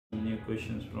New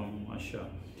questions from Asha.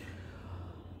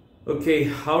 Okay,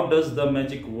 how does the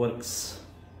magic works?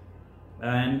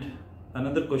 And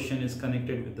another question is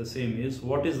connected with the same is,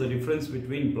 what is the difference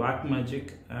between black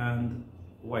magic and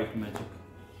white magic?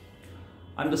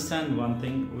 Understand one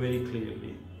thing very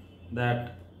clearly,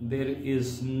 that there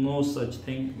is no such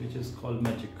thing which is called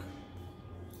magic.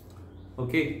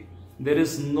 Okay, there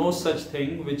is no such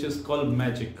thing which is called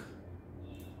magic.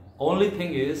 Only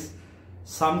thing is,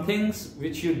 some things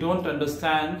which you don't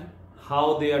understand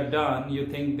how they are done, you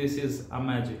think this is a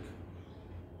magic.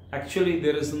 Actually,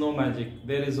 there is no magic.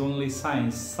 There is only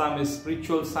science. Some is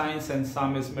spiritual science and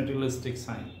some is materialistic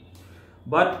science.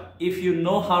 But if you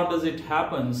know how does it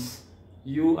happens,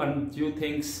 you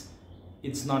thinks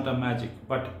it's not a magic.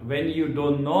 But when you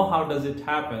don't know how does it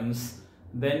happens,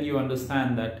 then you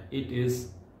understand that it is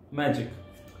magic.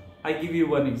 I give you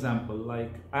one example.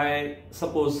 Like, I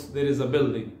suppose there is a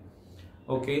building.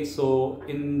 Okay, so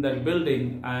in that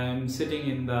building I am sitting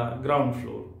in the ground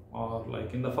floor or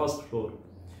like in the first floor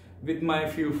with my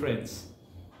few friends,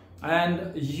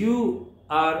 and you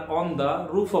are on the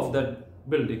roof of that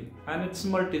building, and it's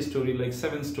multi-story, like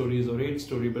 7 stories or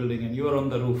 8-story building, and you are on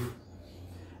the roof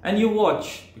and you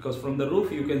watch, because from the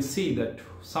roof you can see that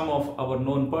some of our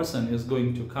known person is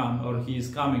going to come, or he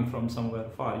is coming from somewhere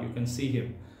far, you can see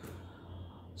him.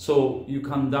 So you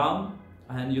come down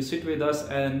and you sit with us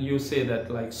and you say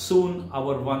that like soon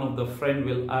our one of the friend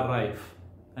will arrive,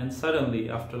 and suddenly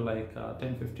after like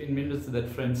 10-15 minutes that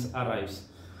friends arrives.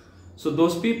 So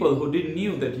those people who didn't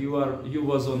knew that you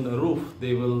was on the roof,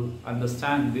 they will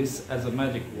understand this as a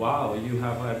magic. Wow, you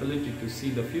have an ability to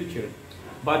see the future.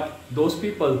 But those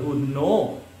people who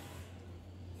know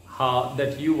how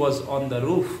that you was on the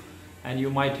roof and you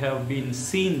might have been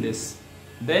seen this,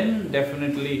 then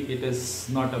definitely it is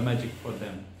not a magic for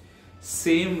them.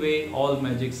 Same way all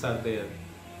magics are there,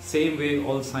 same way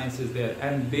all science is there,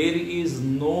 and there is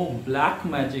no black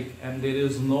magic and there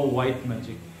is no white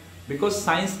magic, because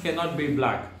science cannot be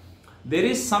black. There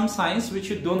is some science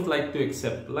which you don't like to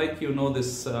accept, like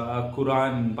this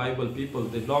Quran, Bible people,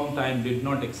 they long time did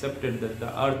not accept it that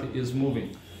the earth is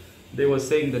moving. They were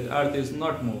saying that earth is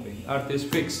not moving, earth is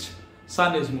fixed,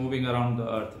 sun is moving around the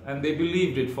earth, and they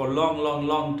believed it for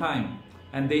long time,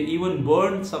 and they even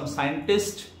burned some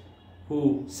scientists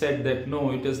who said that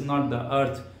no, it is not the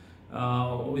earth,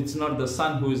 it's not the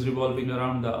sun who is revolving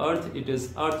around the earth, it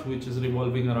is earth which is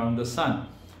revolving around the sun.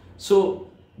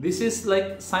 So this is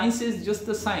like, science is just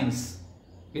the science.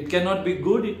 It cannot be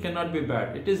good, it cannot be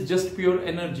bad. It is just pure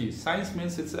energy. Science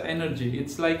means it's an energy.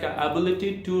 It's like an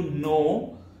ability to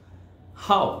know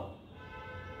how.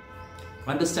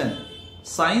 Understand?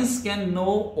 Science can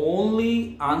know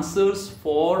only answers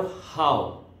for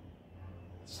how.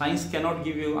 Science cannot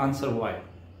give you answer why.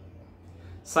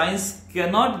 Science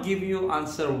cannot give you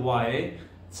answer why.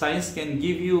 Science can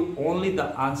give you only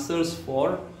the answers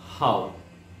for how.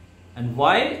 And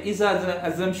why is an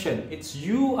assumption. It's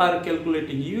you are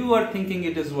calculating, you are thinking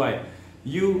it is why.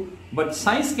 But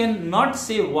science cannot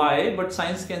say why, but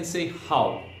science can say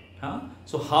how.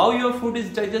 So how your food is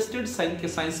digested,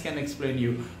 science can explain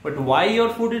you. But why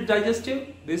your food is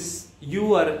digested, this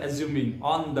you are assuming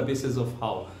on the basis of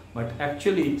how. But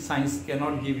actually science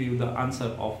cannot give you the answer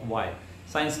of why.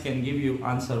 Science can give you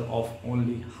answer of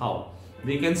only how.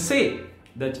 We can say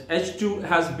that H2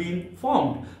 has been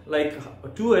formed, like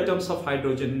 2 atoms of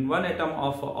hydrogen and 1 atom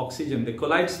of oxygen. They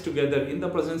collide together in the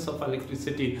presence of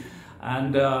electricity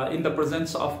and in the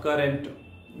presence of current,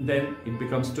 then it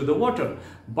becomes to the water.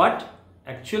 But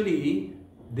actually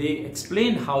they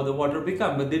explained how the water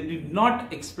became, but they did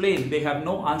not explain, they have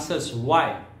no answers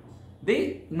why.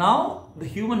 Now the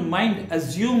human mind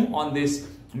assume on this,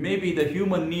 maybe the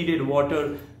human needed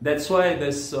water, that's why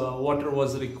this water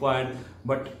was required.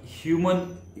 But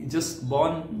human just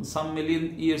born some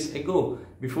million years ago.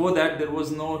 Before that there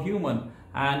was no human,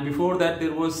 and before that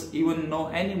there was even no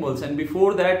animals, and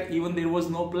before that even there was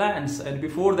no plants, and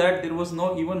before that there was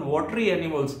no even watery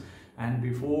animals, and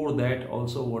before that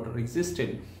also water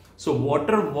existed. So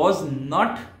water was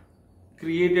not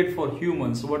created for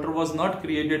humans, water was not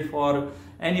created for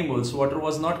animals, water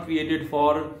was not created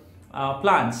for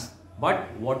plants,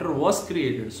 but water was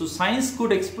created. So science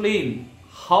could explain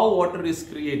how water is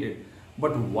created,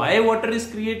 but why water is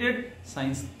created,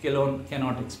 science alone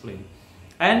cannot explain.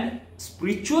 And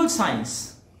spiritual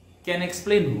science can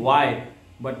explain why,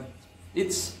 but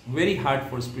it's very hard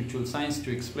for spiritual science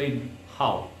to explain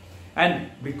how.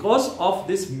 And because of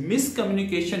this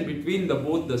miscommunication between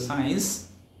both the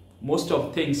science, most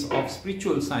of things of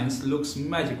spiritual science looks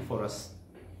magic for us.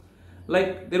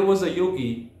 Like there was a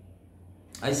yogi,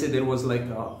 I say there was like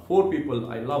 4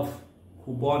 people I love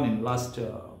who born in last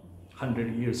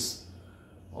 100 years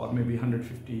or maybe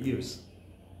 150 years.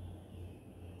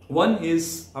 One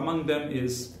is, among them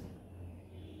is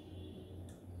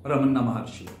Ramana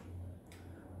Maharshi.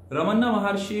 Ramana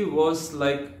Maharshi was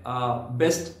like a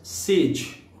best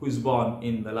sage who is born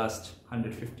in the last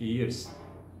 150 years.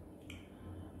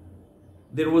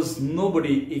 There was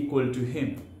nobody equal to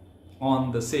him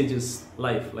on the sage's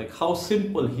life, like how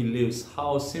simple he lives,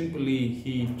 how simply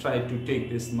he tried to take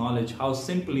this knowledge, how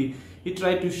simply he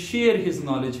tried to share his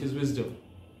knowledge, his wisdom.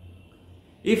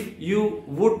 If you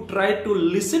would try to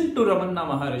listen to Ramana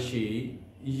Maharshi,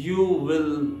 you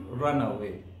will run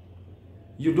away.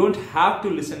 You don't have to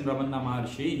listen to Ramana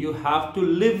Maharshi, you have to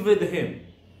live with him.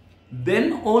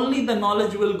 Then only the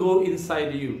knowledge will go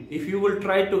inside you. If you will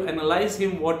try to analyze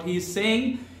him, what he is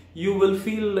saying, you will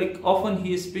feel like often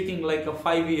he is speaking like a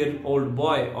 5-year-old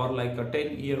boy or like a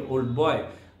 10-year-old boy.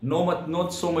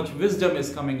 Not so much wisdom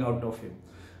is coming out of him.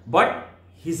 But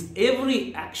his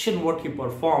every action, what he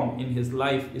performed in his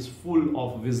life is full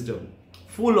of wisdom.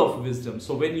 Full of wisdom.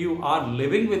 So when you are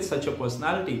living with such a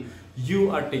personality, you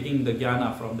are taking the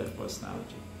jnana from that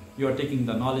personality. You are taking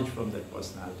the knowledge from that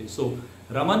personality. So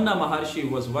Ramana Maharshi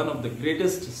was one of the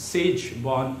greatest sage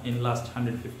born in last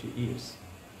 150 years.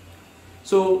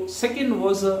 So second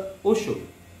was Osho.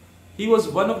 He was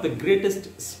one of the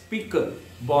greatest speaker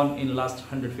born in last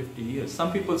 150 years.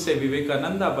 Some people say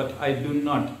Vivekananda, but I do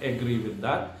not agree with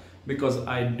that, because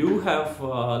I do have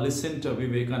listened to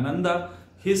Vivekananda,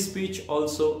 his speech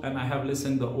also, and I have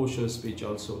listened to Osho's speech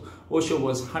also. Osho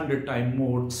was 100 times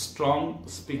more strong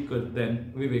speaker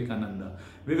than Vivekananda.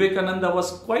 Vivekananda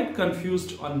was quite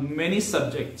confused on many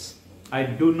subjects. I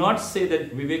do not say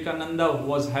that Vivekananda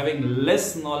was having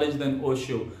less knowledge than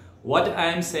Osho. What I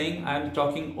am saying, I am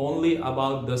talking only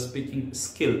about the speaking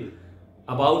skill,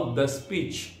 about the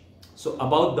speech. So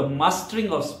about the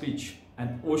mastering of speech.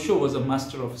 And Osho was a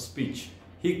master of speech.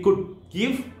 He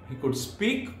could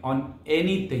speak on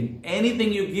anything.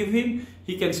 Anything you give him,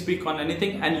 he can speak on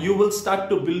anything, and you will start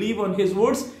to believe on his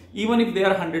words, even if they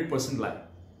are 100% lie.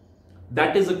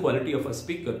 That is the quality of a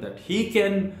speaker, that he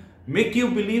can make you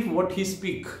believe what he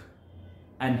speak.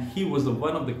 And he was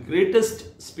one of the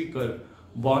greatest speaker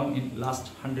born in last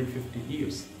 150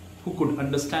 years who could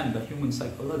understand the human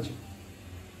psychology.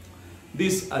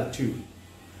 These are two.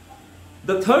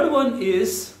 The third one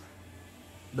is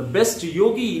the best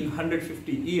yogi in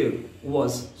 150 years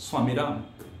was Swami Ram.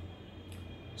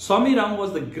 Swami Ram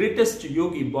was the greatest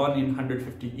yogi born in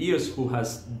 150 years who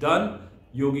has done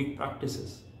yogic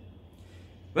practices.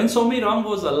 When Swami Ram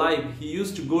was alive, he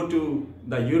used to go to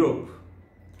the Europe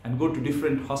and go to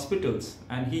different hospitals,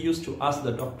 and he used to ask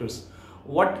the doctors,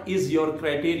 what is your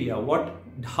criteria?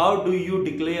 How do you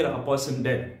declare a person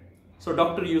dead? So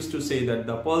doctor used to say that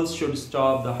the pulse should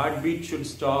stop, the heartbeat should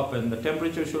stop, and the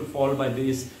temperature should fall by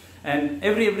this, and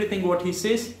everything what he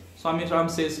says, Swami Ram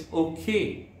says,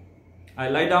 okay, I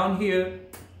lie down here,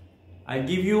 I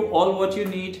give you all what you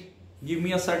need, give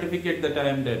me a certificate that I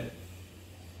am dead.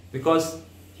 Because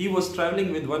he was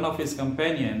traveling with one of his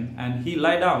companions, and he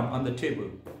lie down on the table.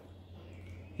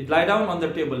 He lie down on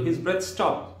the table, his breath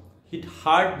stopped, his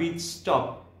heartbeat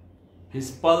stopped, his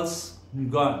pulse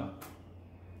gone,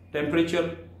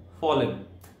 temperature fallen.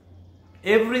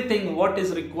 Everything what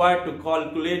is required to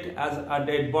calculate as a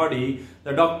dead body,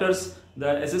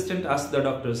 the assistant asked the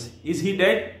doctors, is he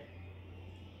dead?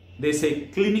 They say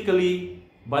clinically,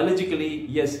 biologically,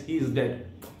 yes, he is dead.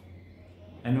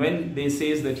 And when they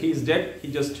says that he is dead,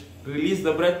 he just release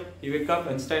the breath, he wake up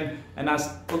and stand and ask,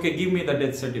 okay, give me the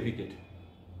death certificate.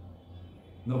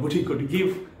 Nobody could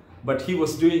give, but he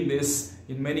was doing this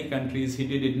in many countries. He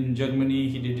did it in Germany,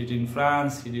 he did it in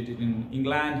France, he did it in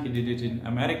England, he did it in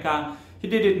America, he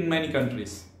did it in many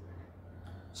countries.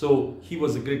 So he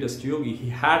was the greatest yogi. He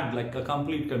had like a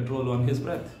complete control on his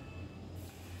breath.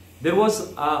 There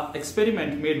was an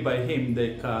experiment made by him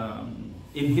that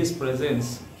in his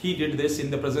presence, he did this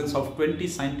in the presence of 20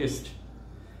 scientists.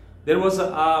 There was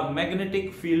a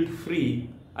magnetic field free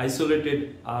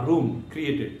isolated room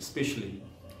created specially.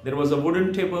 There was a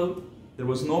wooden table, there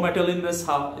was no metal in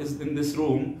this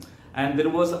room, and there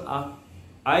was a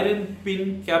iron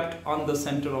pin kept on the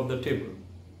center of the table.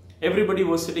 Everybody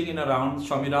was sitting in a round.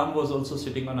 Swami Ram was also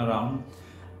sitting on a round,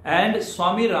 and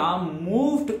Swami Ram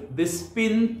moved this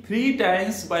pin 3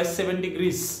 times by 7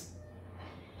 degrees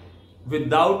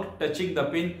without touching the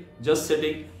pin, just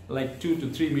sitting like 2 to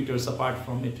 3 meters apart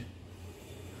from it.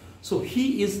 So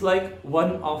he is like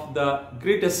one of the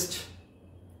greatest,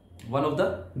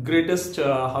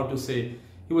 how to say,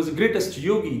 he was the greatest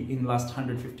yogi in last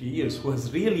 150 years who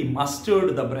has really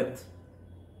mastered the breath,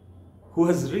 who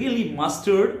has really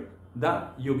mastered the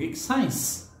yogic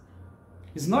science.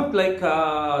 He's not like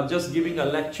just giving a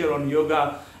lecture on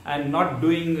yoga and not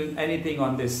doing anything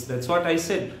on this. That's what I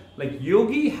said. Like,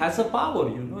 yogi has a power,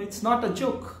 you know, it's not a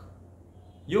joke.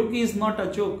 Yogi is not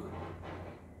a joke.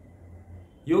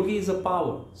 Yogi is a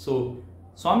power. So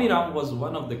Swami Ram was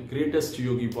one of the greatest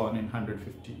yogi born in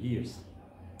 150 years.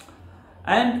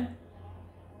 And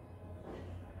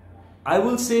I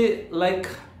will say, like,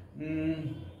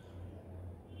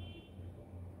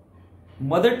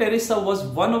 Mother Teresa was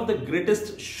one of the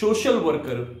greatest social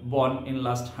worker born in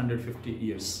last 150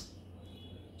 years.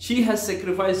 She has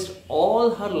sacrificed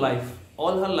all her life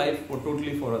for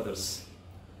totally for others.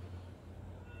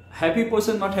 Happy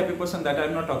person, not happy person, that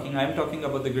I'm not talking. I'm talking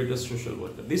about the greatest social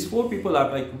worker. These four people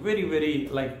are like very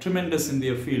like tremendous in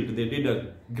their field. They did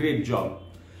a great job.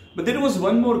 But there was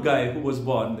one more guy who was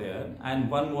born there, and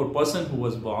one more person who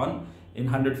was born in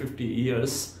 150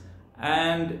 years,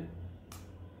 and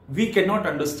we cannot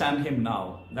understand him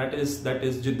now. That is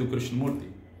Jiddu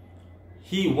Krishnamurti.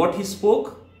 What he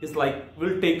spoke is like,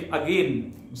 will take,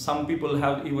 again, some people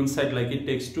have even said like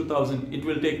it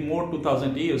will take more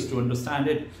 2000 years to understand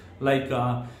it. Like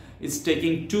it's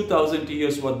taking 2000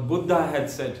 years what Buddha had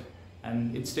said,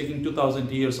 and it's taking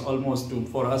 2000 years almost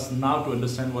for us now to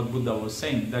understand what Buddha was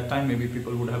saying. That time maybe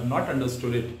people would have not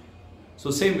understood it.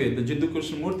 So same way, the Jiddu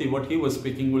Krishnamurti, what he was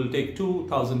speaking will take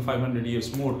 2500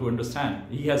 years more to understand.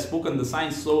 He has spoken the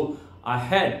science so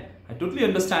ahead. I totally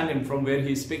understand him from where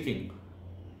he is speaking.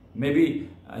 Maybe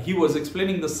he was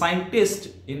explaining the scientist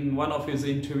in one of his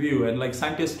interview, and like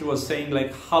scientist was saying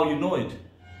like, how you know it?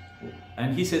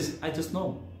 And he says, I just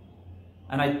know.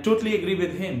 And I totally agree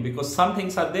with him, because some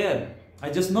things are there.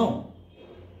 I just know.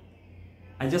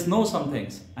 I just know some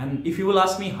things. And if you will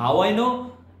ask me how I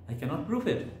know, I cannot prove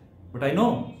it. But I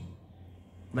know.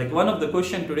 Like one of the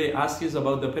question today asked is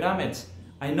about the pyramids.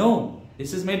 I know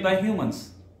this is made by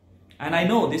humans. And I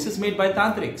know this is made by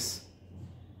tantrics.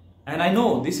 And I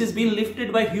know this is being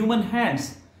lifted by human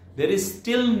hands. There is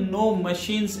still no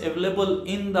machines available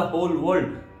in the whole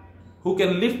world who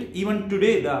can lift even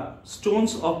today the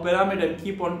stones of pyramid and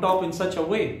keep on top in such a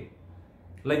way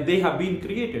like they have been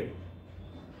created.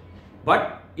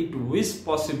 But it is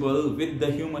possible with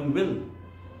the human will.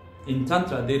 In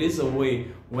Tantra, there is a way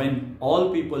when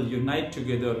all people unite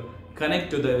together,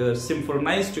 connect together,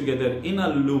 synchronize together in a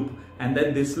loop, and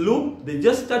then this loop, they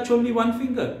just touch only one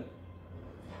finger.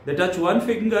 They touch one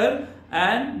finger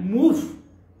and move.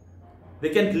 They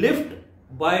can lift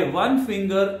by one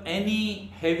finger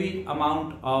any heavy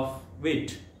amount of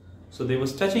weight. So they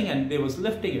was touching and they was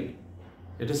lifting it.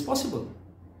 It is possible.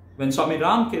 When Swami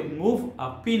Ram can move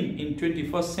a pin in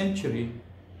 21st century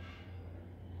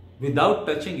without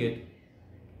touching it,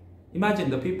 imagine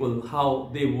the people how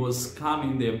they was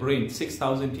calming their brain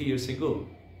 6000 years ago.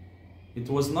 It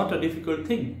was not a difficult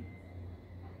thing.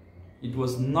 It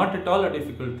was not at all a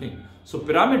difficult thing. So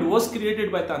pyramid was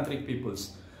created by tantric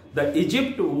peoples. The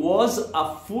Egypt was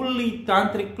a fully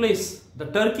tantric place. The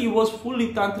Turkey was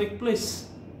fully tantric place.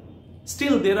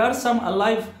 Still there are some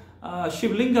alive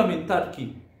Shivlingam in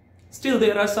Turkey. Still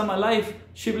there are some alive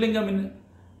Shivlingam in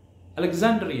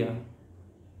Alexandria,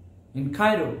 in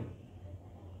Cairo,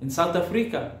 in South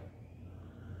Africa,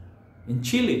 in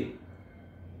Chile,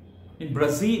 in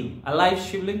Brazil, alive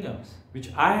Shivlingams,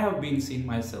 which I have been seen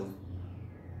myself.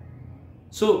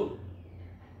 So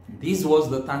this was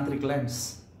the tantric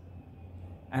lands.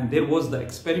 And there was the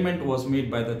experiment was made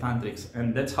by the tantrics,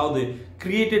 and that's how they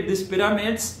created these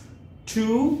pyramids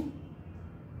to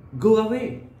go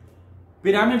away.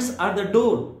 Pyramids are the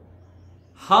door.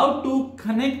 How to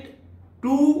connect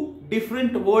two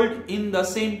different worlds in the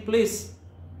same place.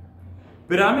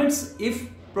 Pyramids, if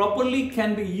properly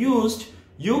can be used,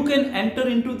 you can enter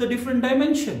into the different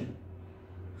dimension.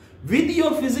 With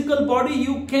your physical body,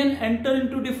 you can enter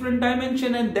into different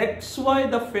dimension, and that's why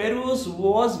the pharaohs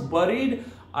was buried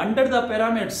under the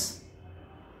pyramids.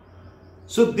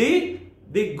 So they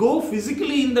go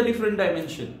physically in the different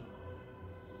dimension.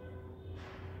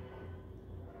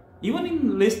 Even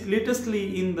in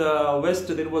latestly in the West,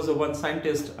 there was one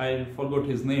scientist, I forgot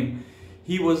his name.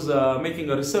 He was making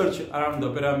a research around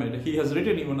the pyramid. He has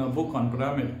written even a book on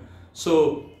pyramid.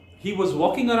 So he was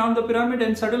walking around the pyramid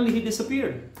and suddenly he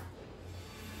disappeared.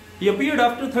 He appeared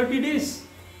after 30 days.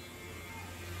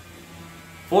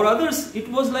 For others, it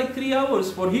was like 3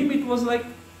 hours. For him, it was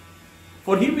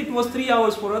 3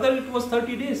 hours. For others, it was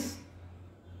 30 days.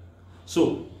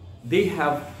 So they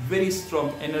have very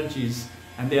strong energies,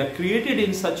 and they are created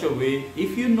in such a way.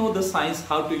 If you know the science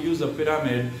how to use a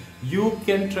pyramid, you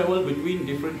can travel between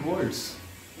different worlds.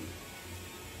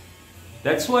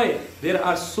 That's why there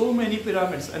are so many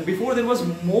pyramids, and before there was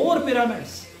more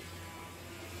pyramids.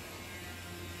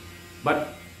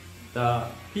 But the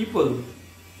people,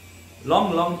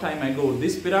 long time ago,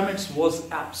 these pyramids was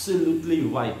absolutely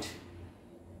white.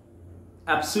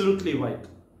 Absolutely white.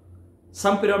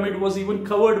 Some pyramid was even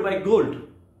covered by gold.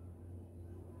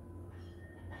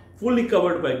 Fully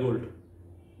covered by gold.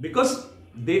 Because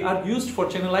they are used for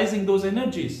channelizing those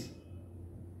energies.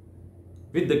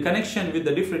 With the connection with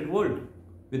the different world.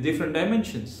 With different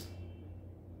dimensions.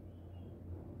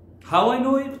 How I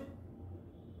know it?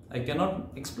 I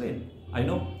cannot explain. I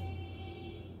know.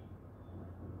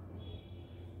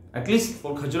 At least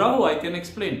for Khajuraho I can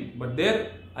explain. But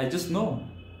there I just know.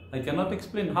 I cannot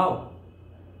explain how.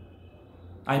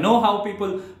 I know how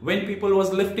people, when people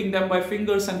was lifting them by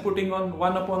fingers and putting on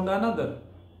one upon the another.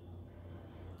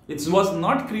 It was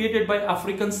not created by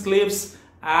African slaves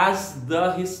as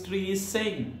the history is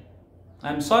saying.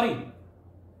 I'm sorry.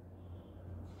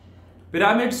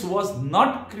 Pyramids was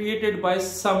not created by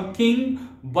some king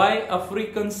by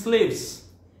African slaves.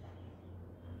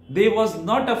 They was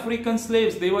not African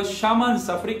slaves. They were shamans,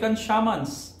 African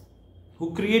shamans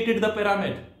who created the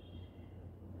pyramid.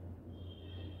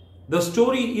 The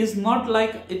story is not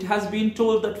like it has been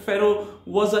told that Pharaoh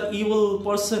was an evil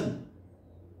person.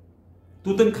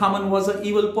 Tutankhamun was an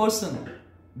evil person.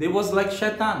 They was like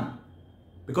Shaitan.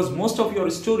 Because most of your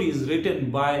story is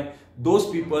written by those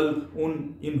people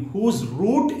in whose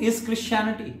root is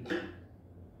Christianity.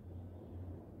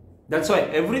 That's why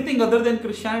everything other than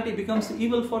Christianity becomes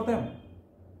evil for them.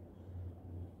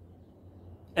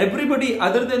 Everybody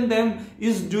other than them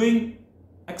is doing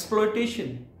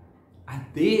exploitation. And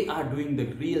they are doing the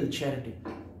real charity.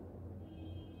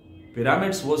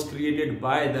 Pyramids was created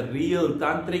by the real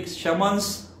tantric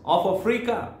shamans of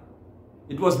Africa.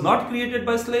 It was not created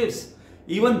by slaves.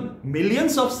 Even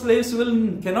millions of slaves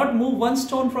cannot move one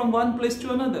stone from one place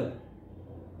to another.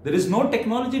 There is no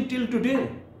technology till today.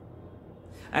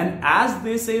 And as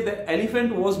they say the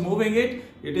elephant was moving it,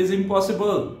 it is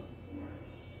impossible.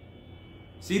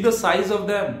 See the size of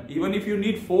them. Even if you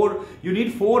need four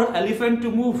elephants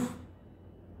to move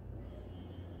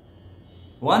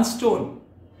one stone.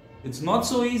 It's not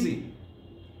so easy.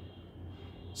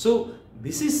 So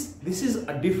this is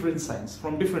a different science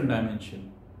from different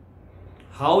dimension.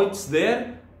 How it's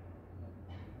there,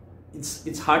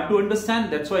 it's hard to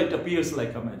understand. That's why it appears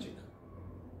like a magic.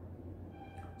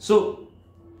 So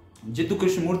Jiddu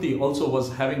Krishnamurti also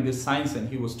was having this science, and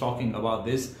he was talking about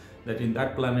this, that in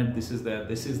that planet this is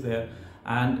there.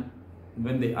 And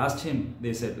when they asked him,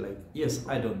 they said like, yes,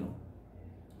 I don't know.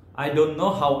 I don't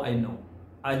know how I know.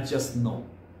 I just know.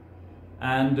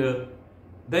 And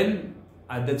then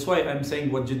that's why I'm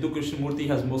saying what Jiddu Krishnamurti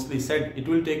has mostly said, it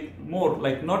will take more,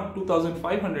 like not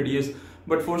 2500 years,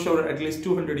 but for sure at least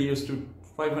 200 years to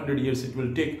 500 years it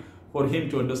will take for him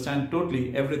to understand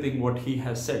totally everything what he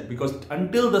has said. Because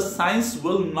until the science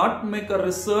will not make a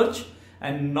research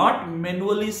and not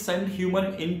manually send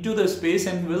human into the space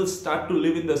and will start to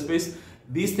live in the space,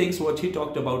 these things what he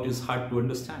talked about is hard to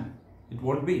understand. It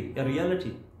won't be a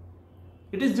reality.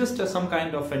 It is just some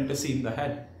kind of fantasy in the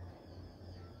head.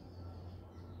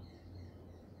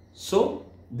 So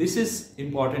this is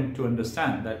important to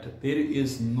understand, that there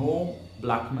is no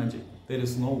black magic, there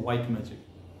is no white magic.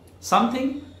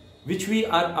 Something which we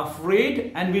are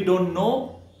afraid and we don't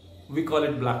know, we call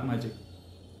it black magic.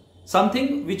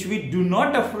 Something which we do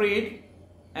not afraid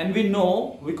and we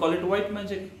know, we call it white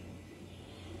magic.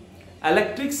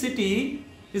 Electricity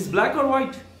is black or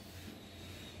white?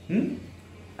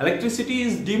 Electricity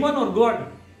is demon or God?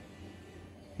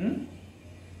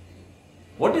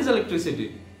 What is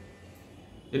electricity?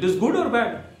 It is good or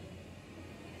bad?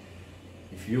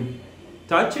 If you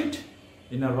touch it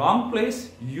in a wrong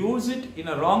place, use it in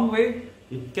a wrong way,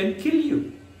 it can kill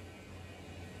you.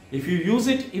 If you use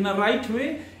it in a right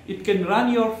way, it can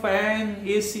run your fan,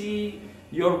 AC,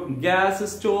 your gas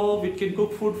stove, it can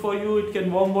cook food for you, it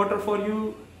can warm water for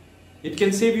you, it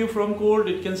can save you from cold,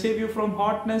 it can save you from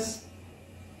hotness,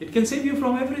 it can save you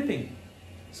from everything.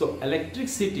 So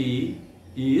electricity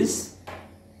is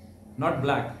not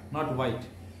black, not white.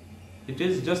 It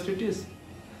is just it is.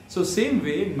 So same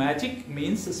way, magic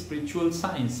means spiritual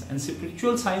science, and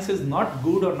spiritual science is not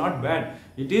good or not bad.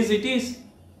 It is, it is.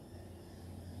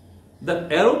 The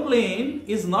aeroplane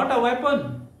is not a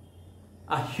weapon.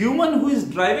 A human who is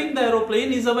driving the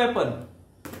aeroplane is a weapon.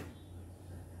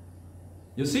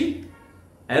 You see,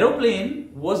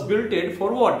 aeroplane was built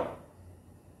for what?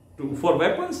 For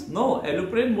weapons? No,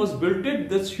 aeroplane was built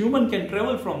that human can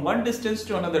travel from one distance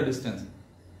to another distance.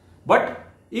 But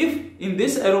if in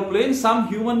this aeroplane some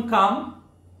human come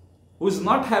who is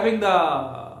having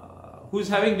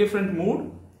different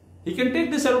mood, he can take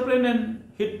this aeroplane and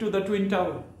hit to the Twin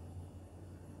Tower.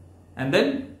 And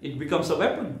then it becomes a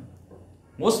weapon,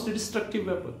 most destructive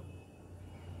weapon.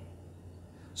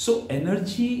 So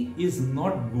energy is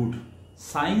not good,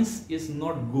 science is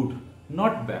not good,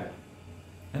 not bad.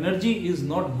 Energy is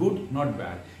not good, not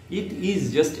bad. It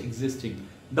is just existing.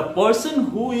 The person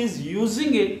who is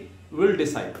using it will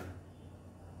decide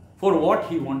for what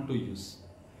he wants to use.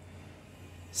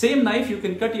 Same knife you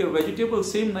can cut your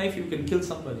vegetables, same knife you can kill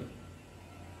somebody.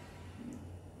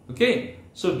 Okay,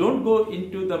 so don't go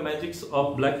into the magics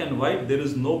of black and white. There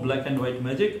is no black and white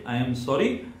magic. I am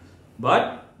sorry,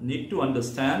 but need to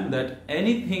understand that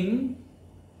anything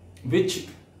which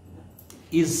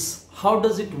is, how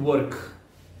does it work?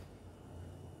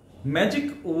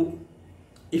 Magic,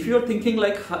 if you are thinking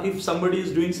like if somebody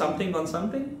is doing something on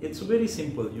something, it's very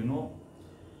simple, you know.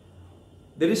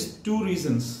 There is two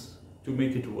reasons to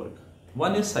make it work.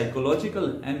 One is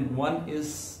psychological and one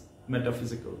is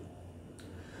metaphysical.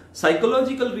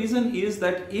 Psychological reason is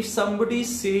that if somebody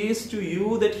says to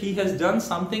you that he has done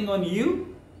something on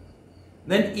you,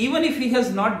 then even if he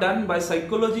has not done, by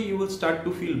psychology you will start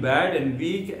to feel bad and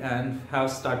weak and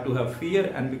start to have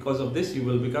fear, and because of this you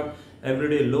will become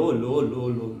everyday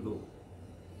low.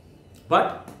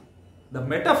 But the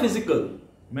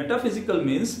metaphysical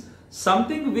means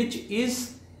something which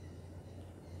is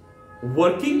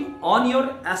working on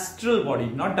your astral body,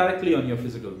 not directly on your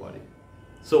physical body.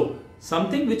 So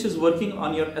something which is working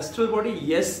on your astral body,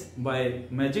 yes, by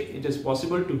magic it is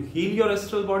possible to heal your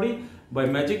astral body. By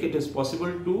magic it is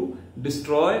possible to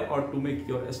destroy or to make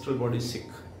your astral body sick.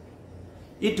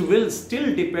 It will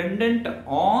still dependent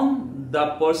on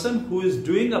the person who is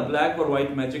doing a black or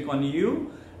white magic on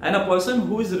you and a person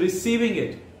who is receiving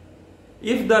it.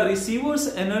 If the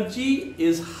receiver's energy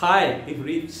is high, if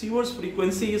receiver's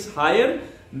frequency is higher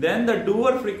than the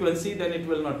doer frequency, then it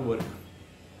will not work.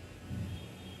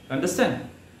 Understand?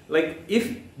 Like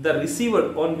if the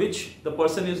receiver on which the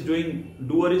person is doing,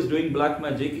 doer is doing black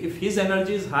magic, if his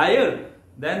energy is higher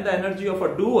than the energy of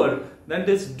a doer, then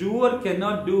this doer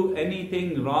cannot do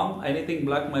anything wrong, anything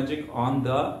black magic on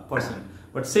the person.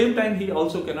 But same time he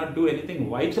also cannot do anything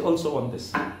white also on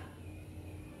this.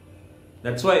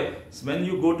 That's why when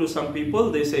you go to some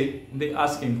people, they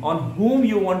ask him on whom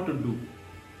you want to do,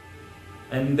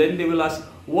 and then they will ask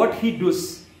what he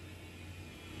does,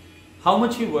 how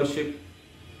much he worship,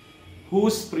 who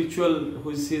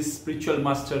is his spiritual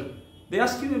master. They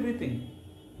ask you everything,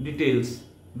 details.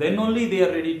 Then only they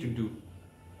are ready to do.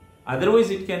 Otherwise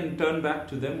it can turn back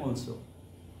to them also.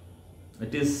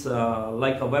 It is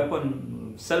like a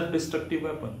weapon, self-destructive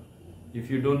weapon.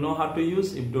 If you don't know how to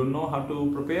use, if you don't know how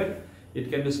to prepare, it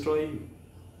can destroy you.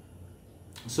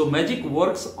 So magic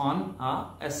works on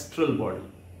our astral body.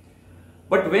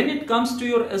 But when it comes to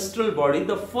your astral body,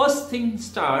 the first thing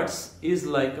starts is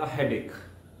like a headache.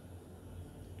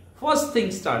 First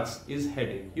thing starts is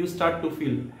headache. You start to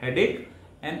feel headache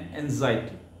and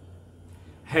anxiety.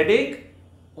 Headache,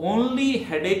 only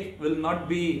headache will not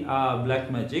be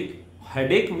black magic.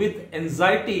 Headache with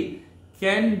anxiety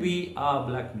can be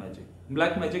black magic.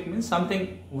 Black magic means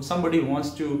somebody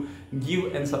wants to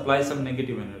give and supply some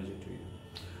negative energy to you.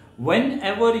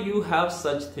 Whenever you have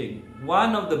such thing,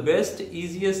 one of the best,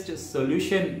 easiest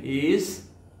solution is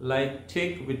like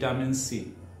take vitamin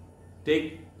C,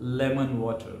 take lemon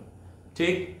water,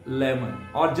 take lemon,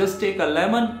 or just take a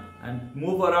lemon and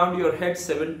move around your head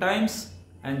 7 times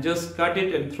and just cut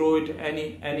it and throw it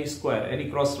any square, any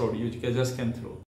crossroad you just can throw.